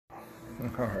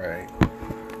Alright,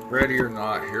 ready or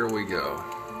not, here we go.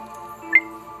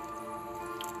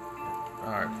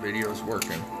 Alright, video's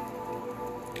working.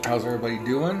 How's everybody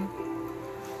doing?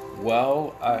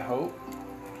 Well, I hope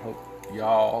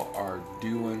y'all are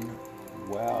doing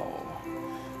well.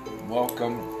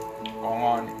 Welcome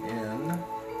on in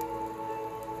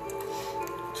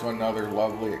to another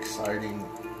lovely, exciting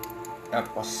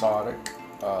episodic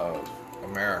of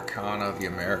Americana, the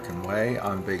American Way.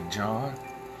 I'm Big John.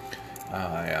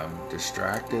 I am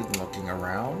distracted and looking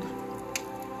around.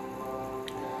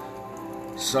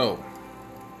 So,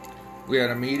 we had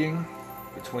a meeting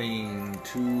between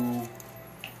two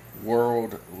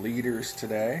world leaders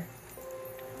today.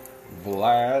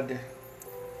 Vladimir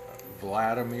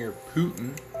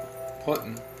Putin,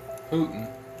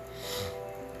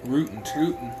 rootin'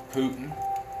 tootin' Putin,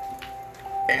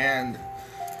 and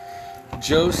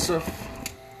Joseph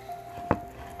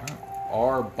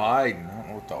R. Biden. I don't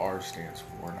know what the R stands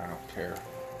for, and I don't care.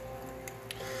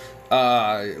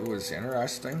 It was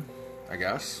interesting, I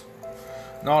guess.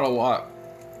 Not a lot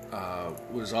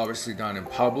was obviously done in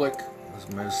public. It was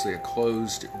mostly a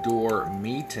closed-door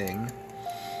meeting.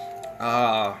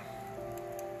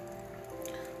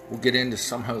 We'll get into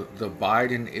some of the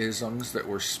Biden-isms that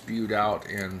were spewed out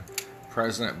in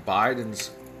President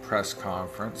Biden's press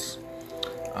conference.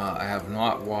 I have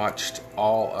not watched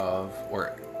all of,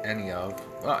 or any of,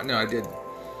 no, I did.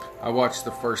 I watched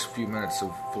the first few minutes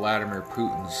of Vladimir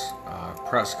Putin's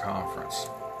press conference.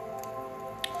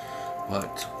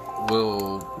 But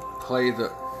we'll play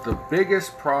the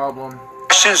biggest problem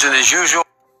questions and as usual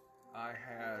I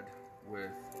had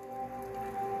with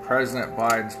President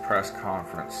Biden's press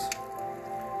conference,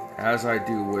 as I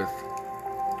do with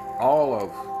all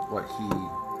of what he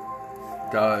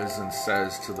does and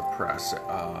says to the press.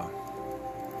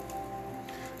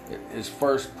 His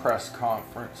first press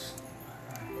conference.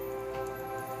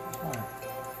 I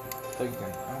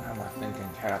don't have my thinking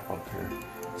cap up here.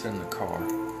 It's in the car.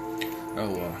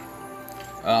 Oh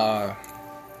well.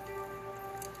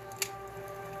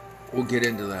 We'll get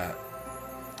into that.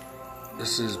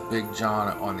 This is Big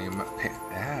John on the...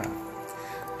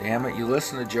 Damn it, you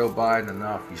listen to Joe Biden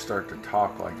enough, you start to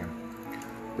talk like him.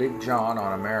 Big John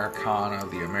on Americana,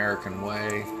 the American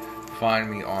Way. Find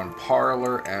me on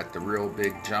Parler at The Real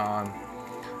Big John,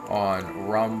 on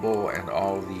Rumble and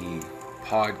all the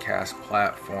podcast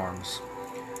platforms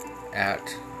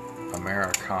at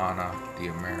Americana, the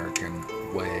American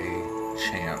Way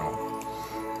channel.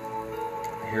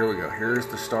 Here we go. Here's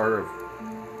the start of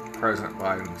President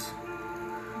Biden's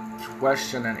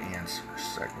question and answer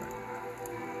segment.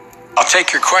 I'll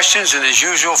take your questions, and as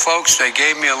usual, folks, they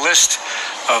gave me a list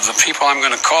of the people I'm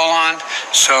going to call on.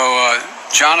 So,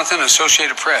 Jonathan,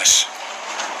 Associated Press.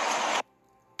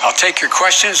 I'll take your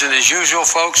questions, and as usual,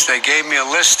 folks, they gave me a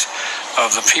list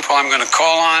of the people I'm going to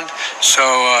call on. So,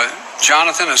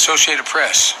 Jonathan, Associated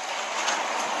Press.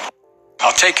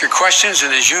 I'll take your questions,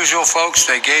 and as usual, folks,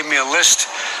 they gave me a list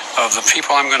of the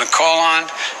people I'm going to call on.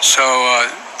 So,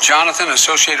 Jonathan,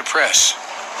 Associated Press.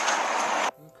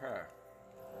 Okay.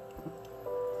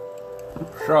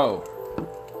 So,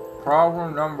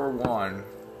 problem number one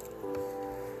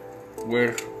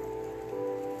with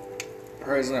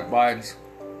President Biden's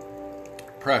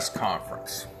press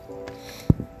conference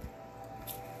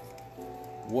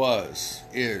was,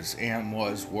 is, and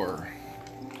were.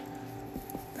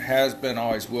 Has been,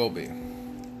 always will be.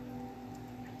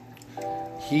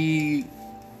 He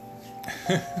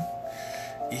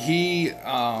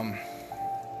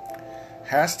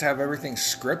has to have everything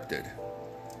scripted.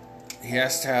 He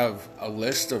has to have a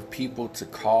list of people to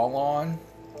call on.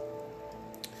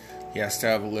 He has to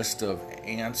have a list of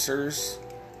answers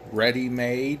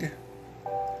ready-made.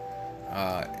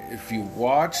 If you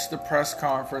watch the press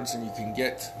conference, and you can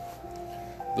get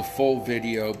the full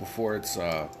video before it's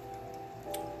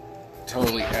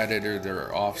totally edited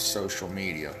or off social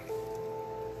media.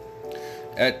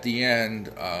 At the end,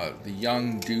 the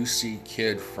young Ducey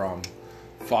kid from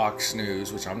Fox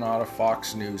News, which I'm not a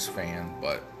Fox News fan,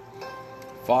 but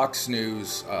Fox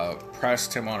News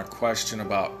pressed him on a question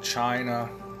about China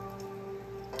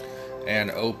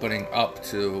and opening up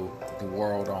to the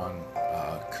world on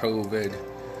COVID,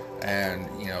 and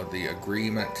the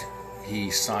agreement he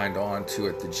signed on to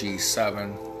at the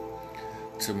G7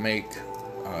 to make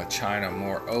China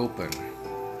more open.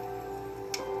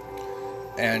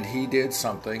 And he did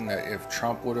something that if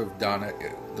Trump would have done it,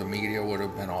 the media would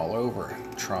have been all over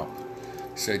Trump.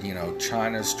 Said,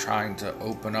 China's trying to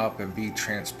open up and be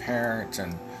transparent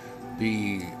and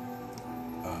be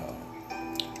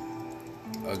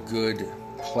a good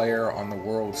player on the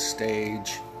world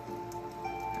stage.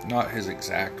 Not his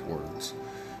exact words,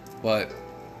 But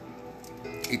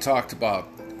he talked about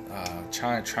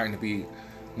China trying to be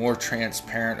more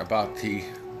transparent about the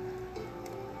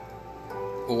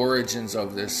origins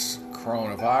of this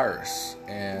coronavirus.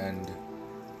 And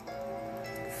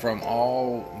from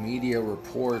all media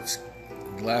reports,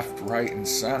 left, right, and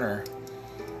center,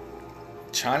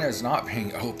 China is not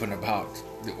being open about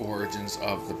the origins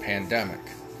of the pandemic.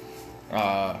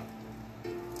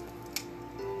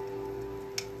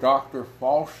 Dr.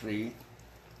 Fauci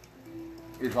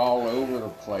is all over the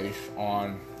place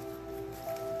on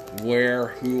where,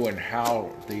 who, and how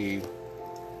the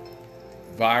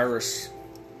virus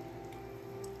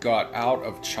got out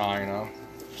of China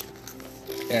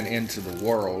and into the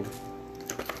world.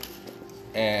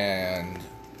 And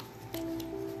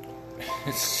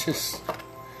it's just,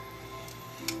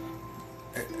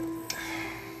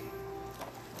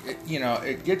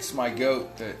 it gets my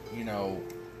goat that,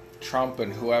 Trump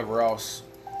and whoever else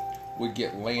would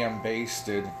get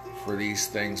lambasted for these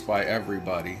things by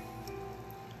everybody.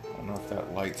 I don't know if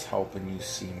that light's helping you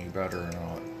see me better or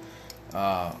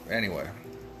not. Anyway.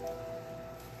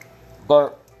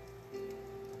 But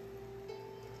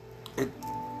the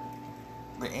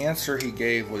answer he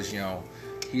gave was,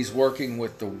 he's working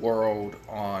with the world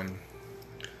on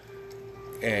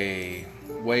a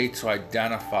way to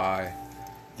identify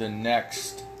the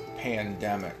next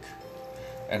pandemic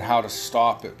and how to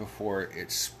stop it before it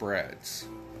spreads.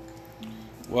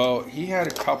 Well, he had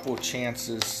a couple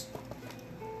chances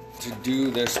to do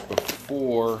this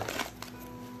before,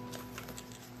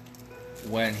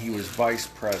 when he was vice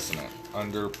president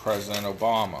under President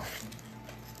Obama,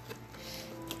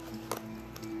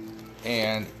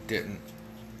 and it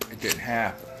didn't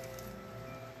happen.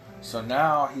 So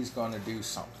now he's going to do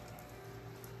something.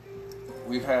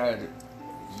 We've had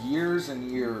years and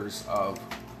years of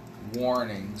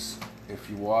warnings. If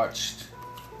you watched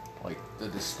like the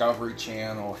Discovery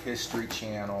Channel, History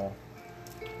Channel,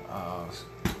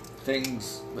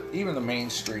 things, even the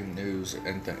mainstream news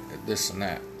and this and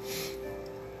that,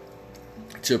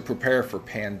 to prepare for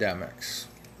pandemics.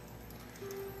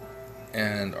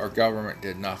 And our government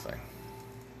did nothing.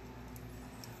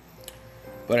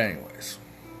 But anyways,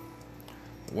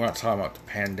 we're not talking about the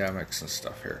pandemics and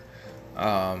stuff here.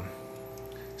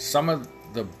 Some of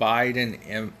the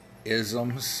Biden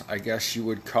isms, I guess you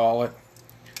would call it.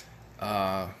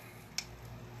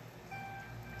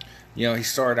 He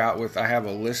started out with, I have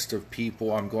a list of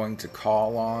people I'm going to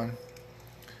call on.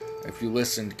 If you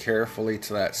listened carefully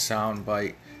to that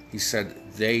soundbite, he said,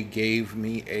 they gave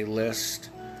me a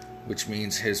list, which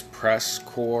means his press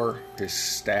corps, his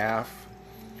staff,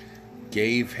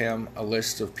 gave him a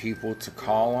list of people to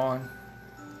call on.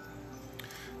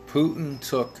 Putin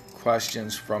took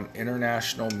questions from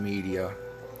international media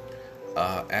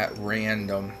at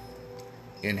random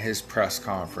in his press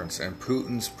conference, and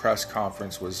Putin's press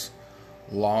conference was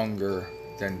longer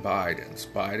than Biden's.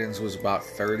 Biden's was about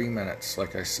 30 minutes,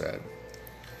 like I said.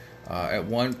 At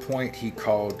one point, he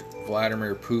called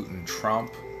Vladimir Putin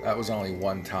Trump. That was only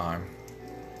one time.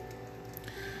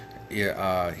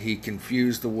 He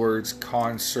confused the words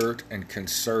concert and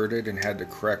concerted and had to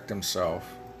correct himself.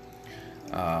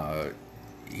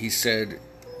 He said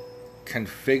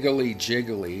configally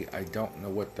jiggly. I don't know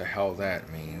what the hell that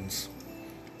means.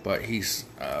 But he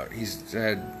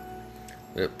said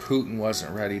that Putin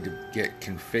wasn't ready to get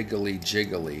configally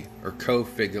jiggly or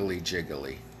co-figally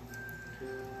jiggly.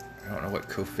 I don't know what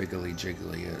co-figally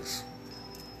jiggly is.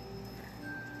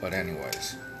 But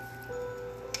anyways.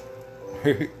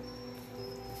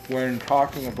 When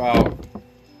talking about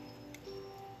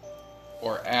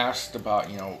or asked about,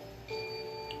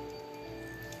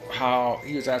 how,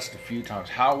 he was asked a few times,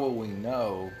 how will we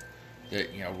know that,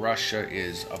 Russia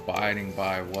is abiding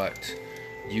by what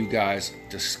you guys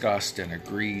discussed and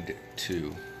agreed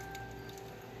to?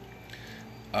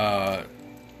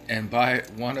 And by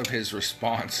one of his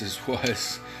responses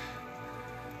was,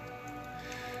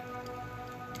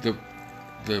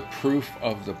 the proof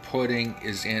of the pudding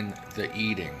is in the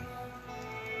eating.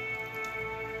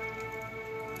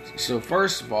 So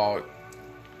first of all,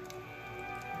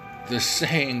 the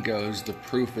saying goes, the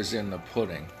proof is in the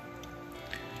pudding.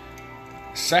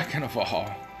 Second of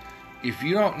all, if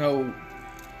you don't know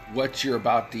what you're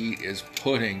about to eat is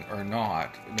pudding or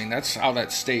not, I mean, that's how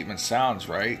that statement sounds,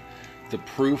 right? The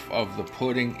proof of the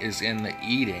pudding is in the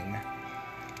eating.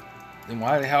 Then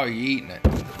why the hell are you eating it?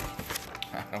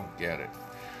 I don't get it.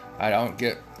 I don't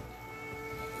get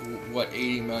what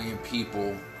 80 million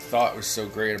people thought was so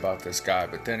great about this guy.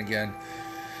 But then again,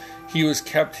 he was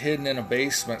kept hidden in a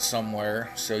basement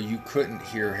somewhere, so you couldn't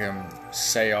hear him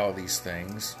say all these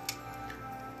things.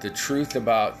 The truth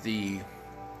about the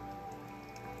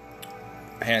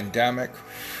pandemic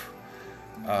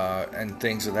and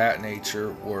things of that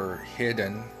nature were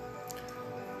hidden.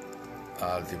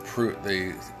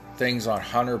 The things on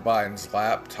Hunter Biden's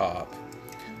laptop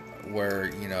where,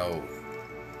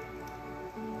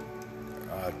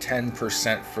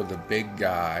 10% for the big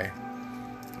guy,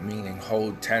 meaning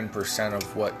hold 10%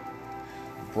 of what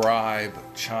bribe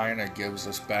China gives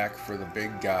us back for the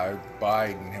big guy,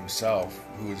 Biden himself,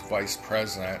 who is vice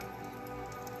president.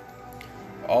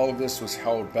 All of this was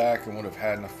held back and would have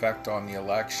had an effect on the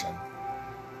election.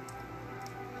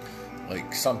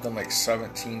 Like something like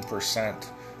 17%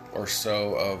 or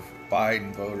so of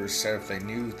Biden voters said if they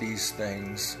knew these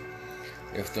things,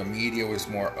 if the media was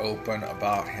more open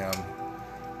about him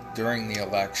during the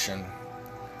election,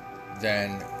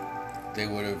 then they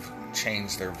would have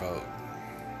changed their vote.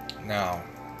 Now,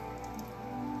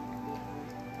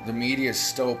 the media is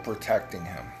still protecting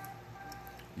him.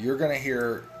 You're going to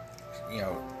hear,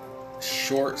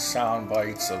 short sound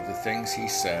bites of the things he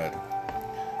said.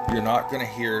 You're not going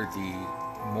to hear the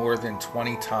more than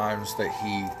 20 times that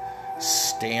he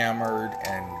stammered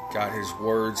and got his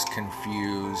words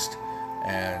confused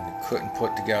and couldn't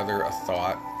put together a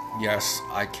thought. Yes,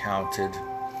 I counted,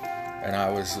 and I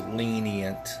was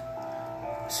lenient,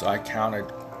 so I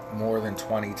counted more than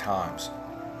 20 times.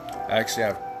 I actually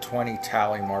have 20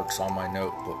 tally marks on my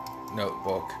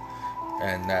notebook,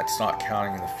 and that's not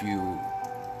counting the few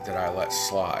that I let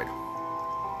slide.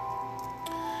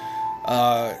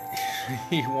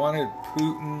 He wanted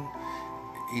Putin,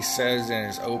 he says in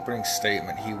his opening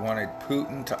statement, he wanted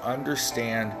Putin to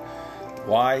understand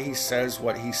why he says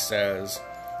what he says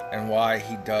and why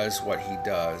he does what he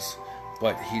does,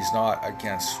 but he's not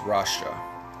against Russia.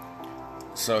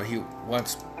 So he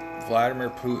wants Vladimir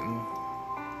Putin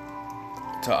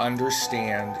to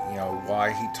understand,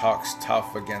 why he talks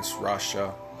tough against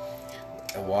Russia,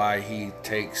 and why he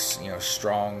takes,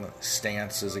 strong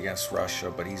stances against Russia,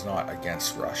 but he's not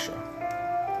against Russia.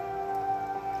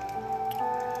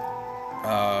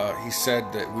 He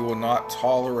said that we will not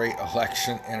tolerate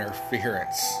election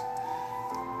interference,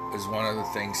 is one of the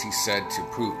things he said to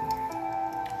Putin.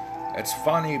 It's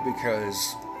funny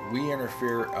because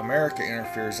America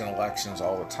interferes in elections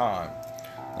all the time.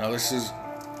 Now this is,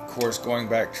 of course, going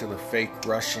back to the fake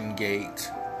Russian Gate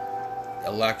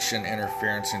election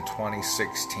interference in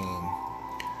 2016.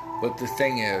 But the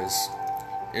thing is,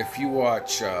 if you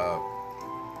watch, I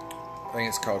think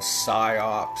it's called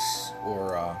PsyOps,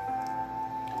 or,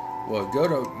 go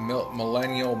to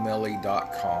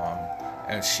millennialmillie.com,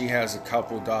 and she has a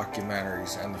couple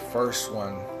documentaries, and the first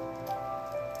one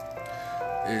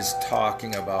is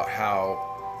talking about how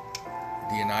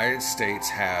the United States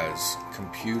has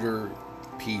computer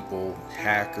people,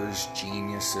 hackers,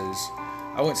 geniuses.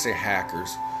 I wouldn't say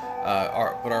hackers,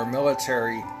 but our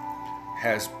military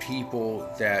has people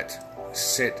that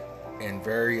sit in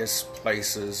various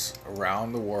places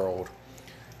around the world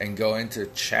and go into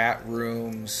chat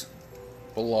rooms,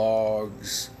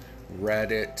 blogs,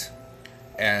 Reddit,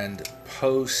 and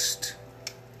post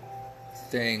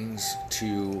things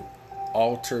to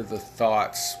alter the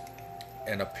thoughts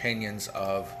and opinions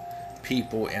of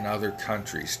people in other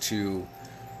countries, to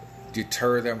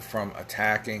deter them from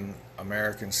attacking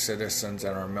American citizens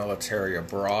and our military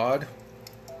abroad.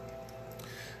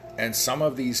 And some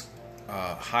of these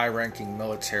high-ranking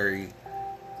military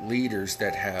leaders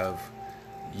that have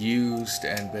used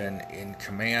and been in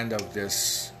command of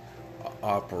this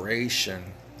operation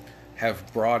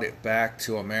have brought it back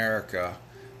to America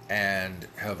and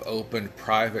have opened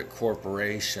private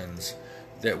corporations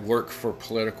that work for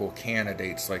political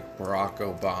candidates like Barack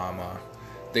Obama.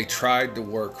 They tried to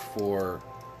work for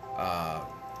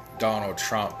Donald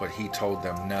Trump, but he told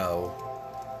them no,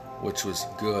 which was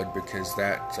good because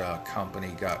that company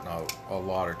got in a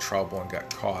lot of trouble and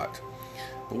got caught.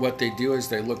 But what they do is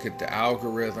they look at the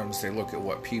algorithms, they look at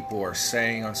what people are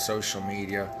saying on social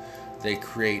media, they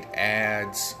create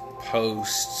ads,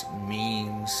 posts,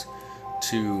 memes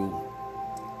to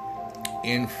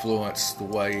influence the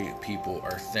way people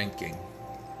are thinking.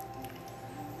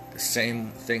 The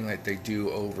same thing that they do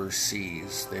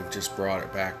overseas, they've just brought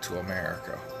it back to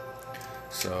America.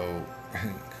 So,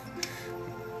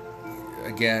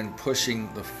 again,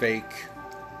 pushing the fake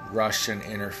Russian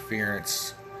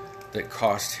interference that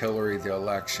cost Hillary the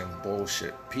election,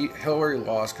 bullshit. Hillary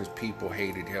lost because people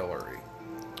hated Hillary.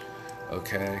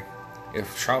 Okay?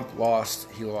 If Trump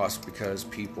lost, he lost because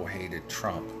people hated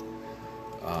Trump.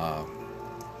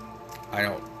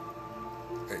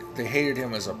 They hated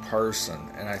him as a person,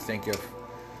 and I think if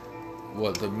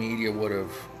the media would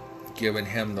have given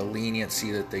him the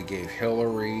leniency that they gave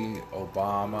Hillary,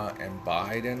 Obama, and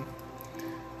Biden,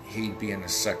 he'd be in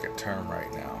his second term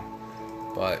right now.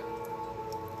 But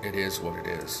it is what it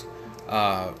is.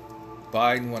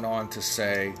 Biden went on to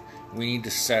say, we need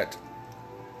to set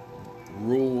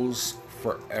rules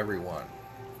for everyone.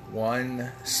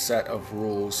 One set of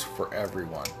rules for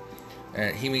everyone.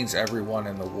 And he means everyone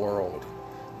in the world.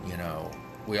 You know,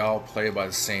 we all play by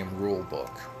the same rule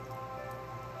book.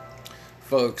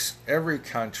 Folks, every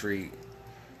country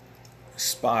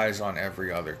spies on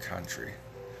every other country.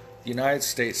 The United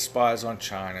States spies on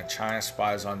China. China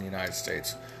spies on the United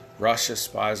States. Russia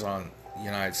spies on the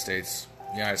United States.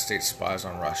 The United States spies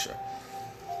on Russia.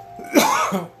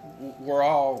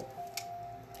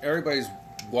 Everybody's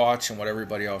watching what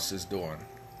everybody else is doing.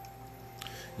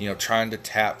 You know, trying to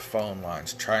tap phone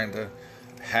lines, trying to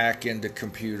hack into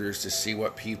computers to see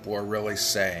what people are really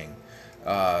saying.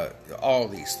 All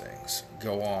these things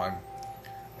go on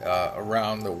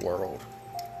around the world.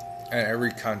 And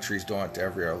every country's doing it to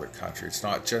every other country. It's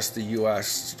not just the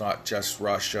U.S., it's not just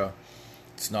Russia,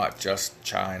 it's not just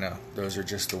China. Those are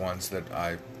just the ones that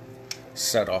I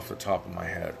said off the top of my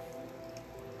head.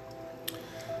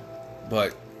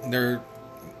 But there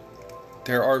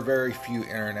are very few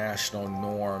international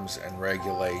norms and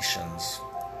regulations,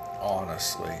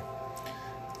 honestly.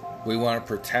 We want to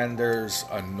pretend there's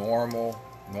a normal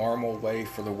way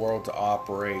for the world to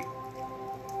operate.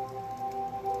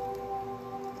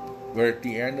 But at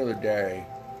the end of the day,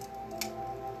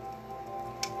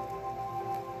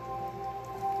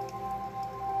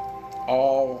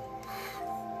 all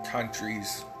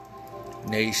countries,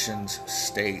 nations,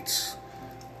 states,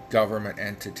 government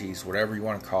entities, whatever you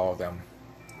want to call them,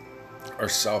 are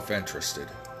self-interested.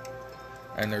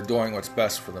 And they're doing what's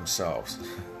best for themselves.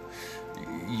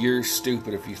 You're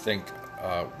stupid if you think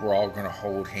we're all going to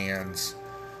hold hands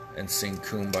and sing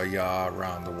Kumbaya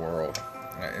around the world.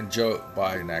 And Joe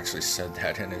Biden actually said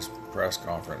that in his press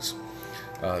conference,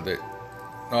 that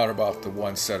not about the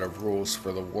one set of rules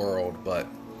for the world, but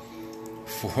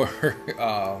for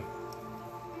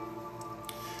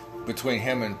between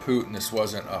him and Putin, this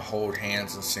wasn't a hold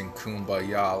hands and sing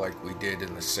Kumbaya like we did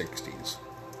in the 60s.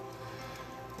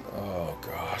 Oh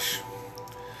gosh.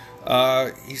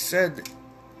 He said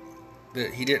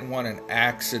that he didn't want an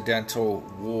accidental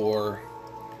war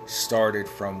started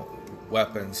from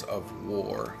weapons of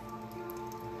war.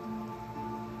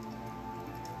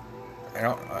 I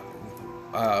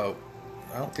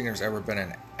don't think there's ever been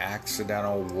an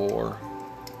accidental war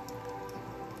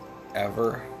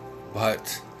ever,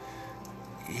 but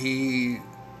he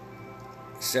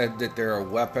said that there are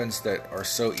weapons that are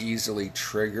so easily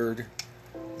triggered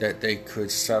that they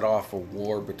could set off a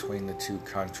war between the two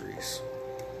countries.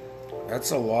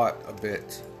 That's a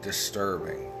bit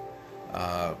disturbing.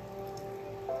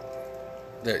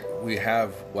 That we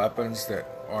have weapons that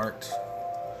aren't...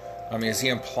 I mean, is he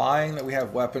implying that we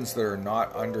have weapons that are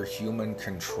not under human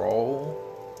control?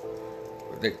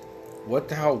 What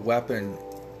the hell weapon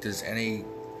does any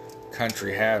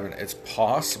country have? And it's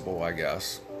possible, I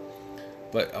guess.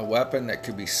 But a weapon that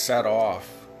could be set off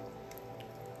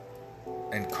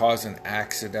and cause an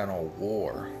accidental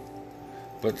war.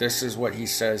 But this is what he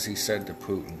says he said to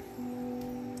Putin.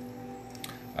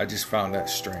 I just found that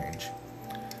strange.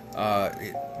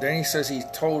 Then he says he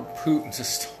told Putin to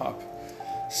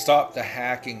stop the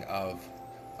hacking of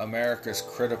America's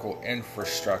critical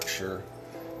infrastructure,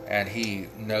 and he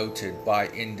noted by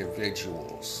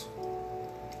individuals.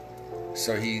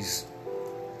 So he's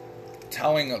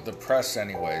telling the press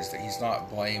anyways that he's not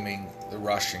blaming the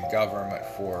Russian government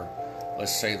for,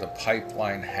 let's say, the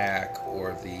pipeline hack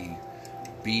or the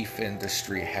beef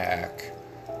industry hack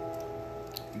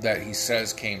that he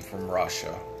says came from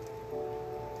Russia.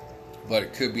 But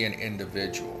it could be an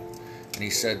individual. And he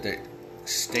said that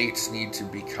states need to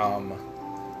become,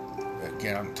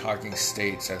 again, I'm talking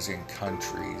states as in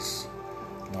countries,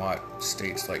 not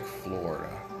states like Florida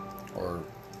or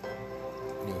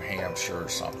New Hampshire or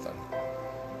something.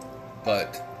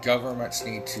 But governments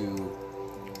need to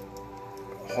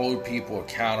hold people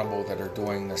accountable that are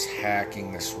doing this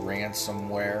hacking, this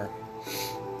ransomware.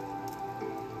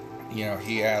 You know,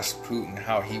 he asked Putin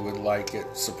how he would like it.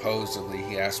 Supposedly,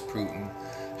 he asked Putin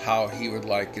how he would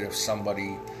like it if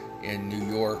somebody in New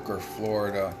York or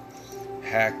Florida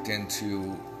hacked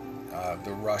into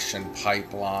the Russian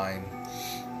pipeline.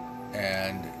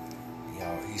 And, you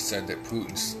know, he said that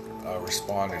Putin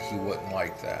responded he wouldn't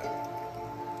like that.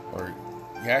 Or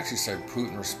he actually said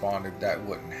Putin responded that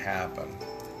wouldn't happen.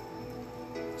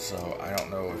 So I don't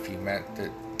know if he meant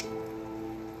that.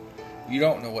 You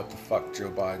don't know what the fuck Joe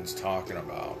Biden's talking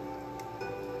about.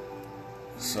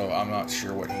 So I'm not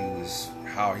sure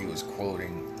how he was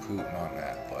quoting Putin on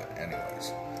that. But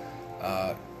anyways,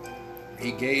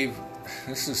 he gave,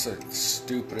 this is the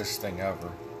stupidest thing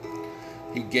ever.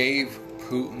 He gave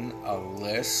Putin a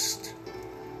list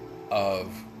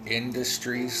of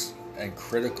industries and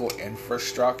critical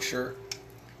infrastructure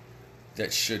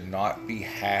that should not be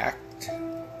hacked.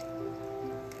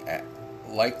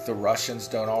 Like the Russians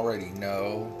don't already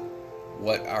know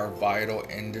what our vital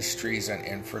industries and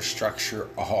infrastructure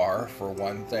are, for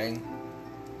one thing.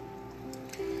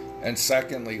 And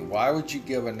secondly, why would you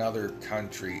give another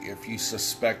country, if you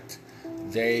suspect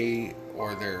they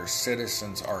or their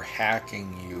citizens are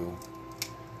hacking you,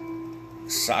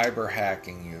 cyber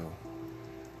hacking you,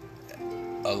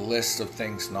 a list of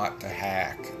things not to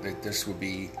hack, that this would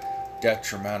be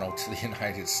detrimental to the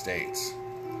United States?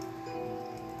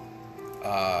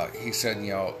 He said,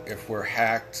 if we're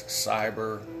hacked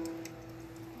cyberly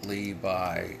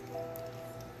by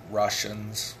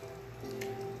Russians,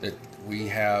 that we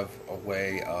have a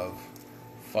way of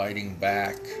fighting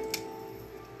back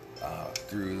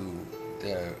through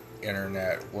the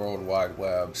internet, World Wide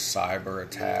Web, cyber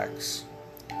attacks,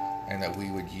 and that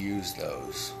we would use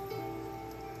those.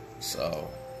 So,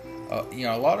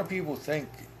 a lot of people think,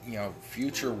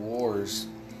 future wars,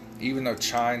 even though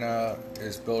China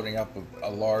is building up a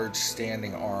large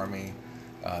standing army,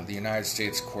 the United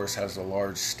States, of course, has a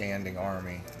large standing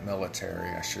army, military,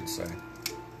 I should say.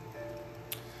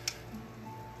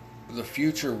 The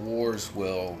future wars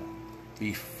will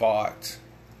be fought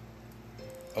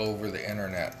over the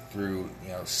internet through,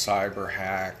 cyber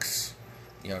hacks,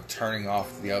 turning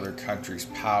off the other country's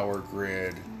power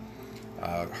grid,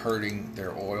 hurting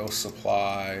their oil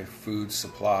supply, food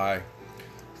supply,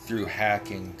 through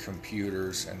hacking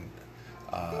computers and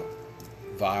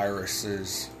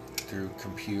viruses through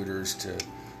computers to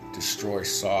destroy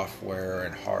software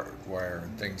and hardware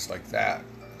and things like that.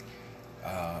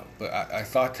 But I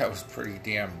thought that was pretty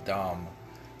damn dumb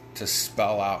to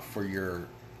spell out for your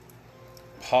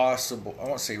possible, I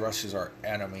won't say Russia's our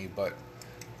enemy, but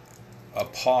a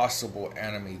possible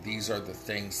enemy. These are the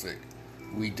things that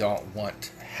we don't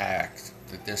want hacked,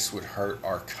 that this would hurt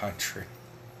our country.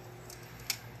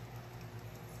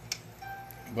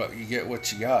 But you get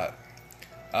what you got.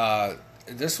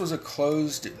 This was a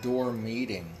closed door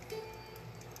meeting.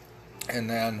 And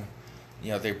then,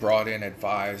 they brought in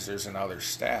advisors and other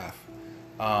staff.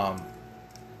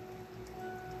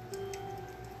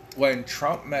 When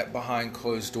Trump met behind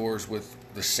closed doors with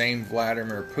the same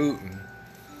Vladimir Putin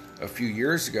a few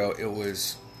years ago, it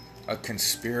was a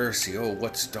conspiracy. Oh,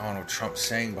 what's Donald Trump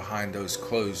saying behind those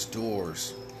closed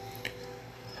doors?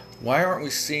 Why aren't we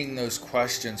seeing those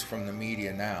questions from the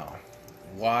media now?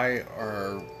 Why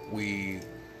are we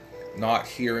not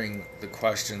hearing the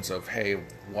questions of, hey,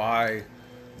 why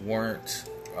weren't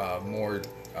more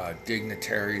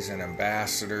dignitaries and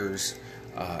ambassadors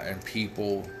and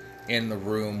people in the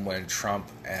room when Trump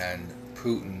and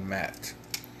Putin met?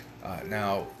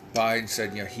 Now, Biden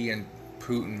said, he and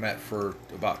Putin met for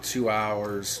about 2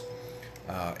 hours,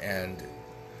 and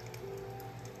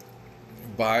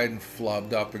Biden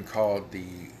flubbed up and called the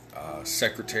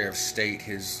Secretary of State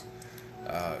his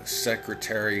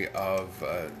Secretary of,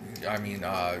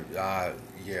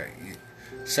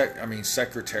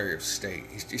 Secretary of State.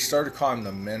 He started calling him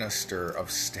the Minister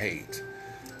of State,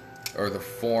 or the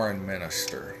Foreign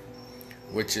Minister,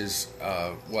 which is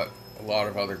what a lot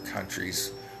of other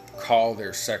countries call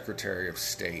their Secretary of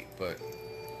State, but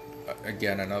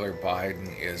again, another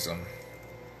Biden-ism.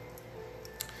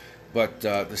 But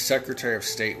the Secretary of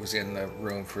State was in the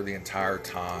room for the entire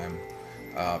time,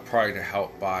 probably to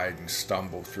help Biden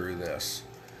stumble through this.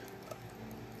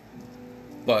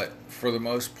 But for the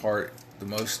most part,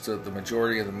 the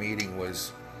majority of the meeting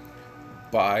was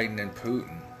Biden and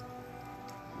Putin.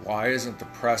 Why isn't the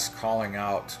press calling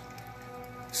out,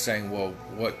 saying, well,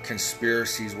 what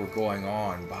conspiracies were going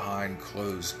on behind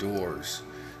closed doors?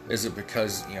 Is it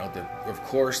because, of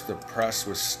course the press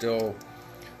was still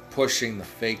pushing the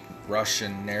fake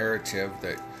Russian narrative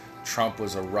that Trump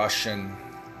was a Russian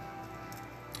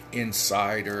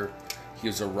insider, he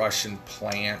was a Russian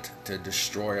plant to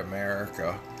destroy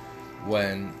America,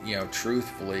 when,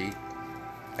 truthfully,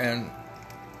 and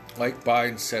like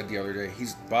Biden said the other day,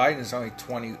 Biden is only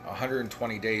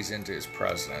 120 days into his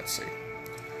presidency.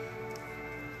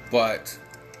 But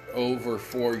over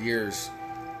 4 years,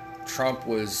 Trump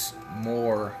was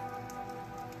more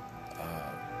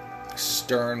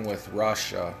stern with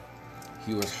Russia.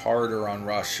 He was harder on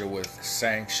Russia with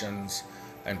sanctions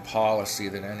and policy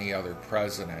than any other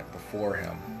president before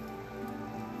him.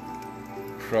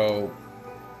 So,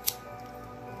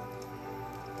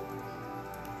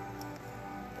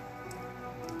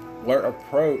 what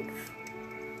approach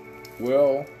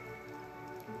will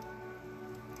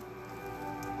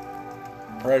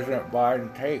President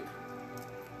Biden take?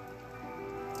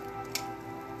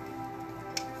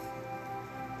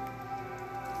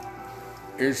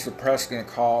 Is the press going to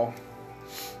call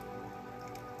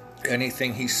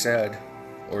anything he said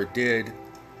or did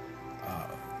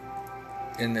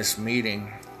in this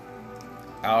meeting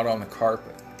out on the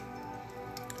carpet?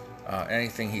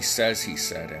 Anything he says he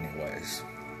said anyways.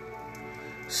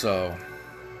 So,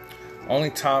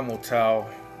 only time will tell.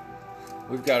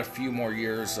 We've got a few more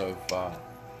years of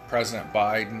President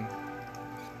Biden.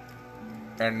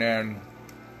 And then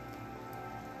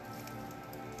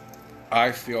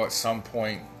I feel at some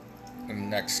point in the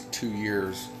next 2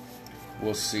 years,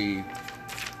 we'll see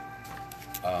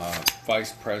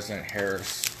Vice President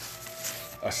Harris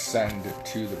ascend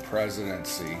to the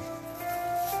presidency,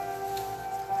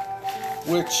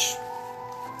 which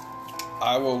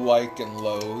I will like and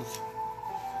loathe.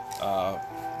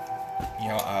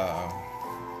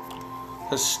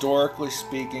 Historically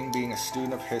speaking, being a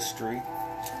student of history,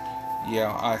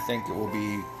 I think it will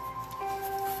be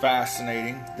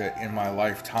fascinating that in my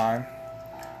lifetime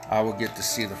I will get to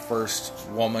see the first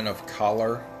woman of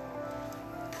color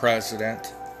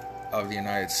president of the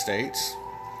United States,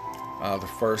 the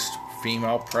first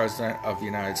female president of the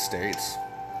United States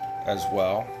as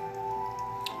well.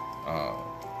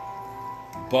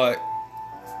 But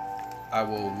I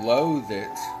will loathe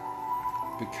it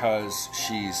because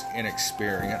she's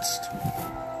inexperienced.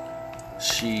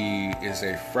 She is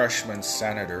a freshman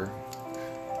senator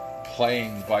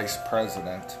playing vice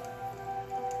president.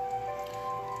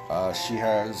 She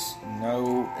has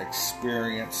no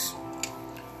experience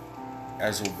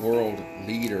as a world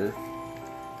leader.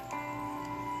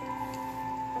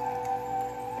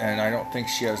 And I don't think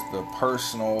she has the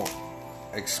personal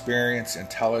experience,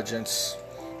 intelligence,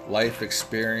 life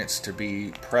experience to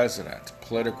be president,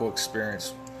 political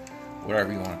experience,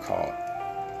 whatever you want to call it.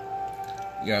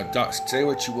 Say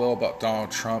what you will about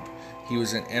Donald Trump. He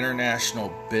was an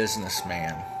international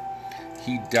businessman.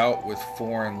 He dealt with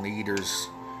foreign leaders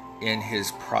in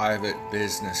his private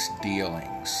business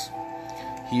dealings.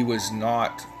 He was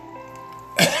not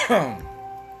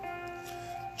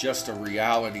just a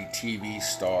reality TV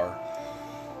star,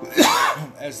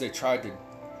 as they tried to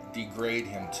degrade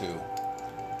him to.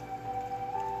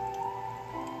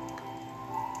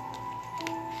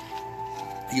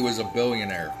 He was a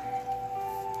billionaire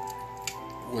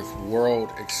with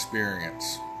world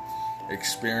experience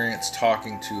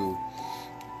talking to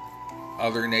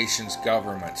other nations'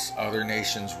 governments, other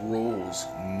nations' rules,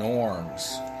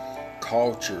 norms,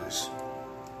 cultures.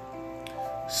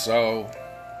 So,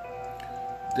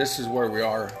 this is where we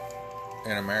are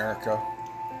in America.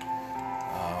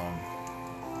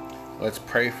 Let's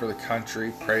pray for the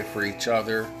country, pray for each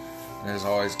other. And as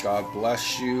always, God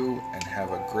bless you and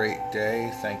have a great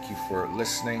day. Thank you for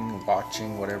listening,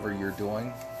 watching, whatever you're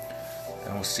doing.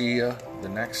 And we'll see you the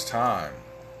next time.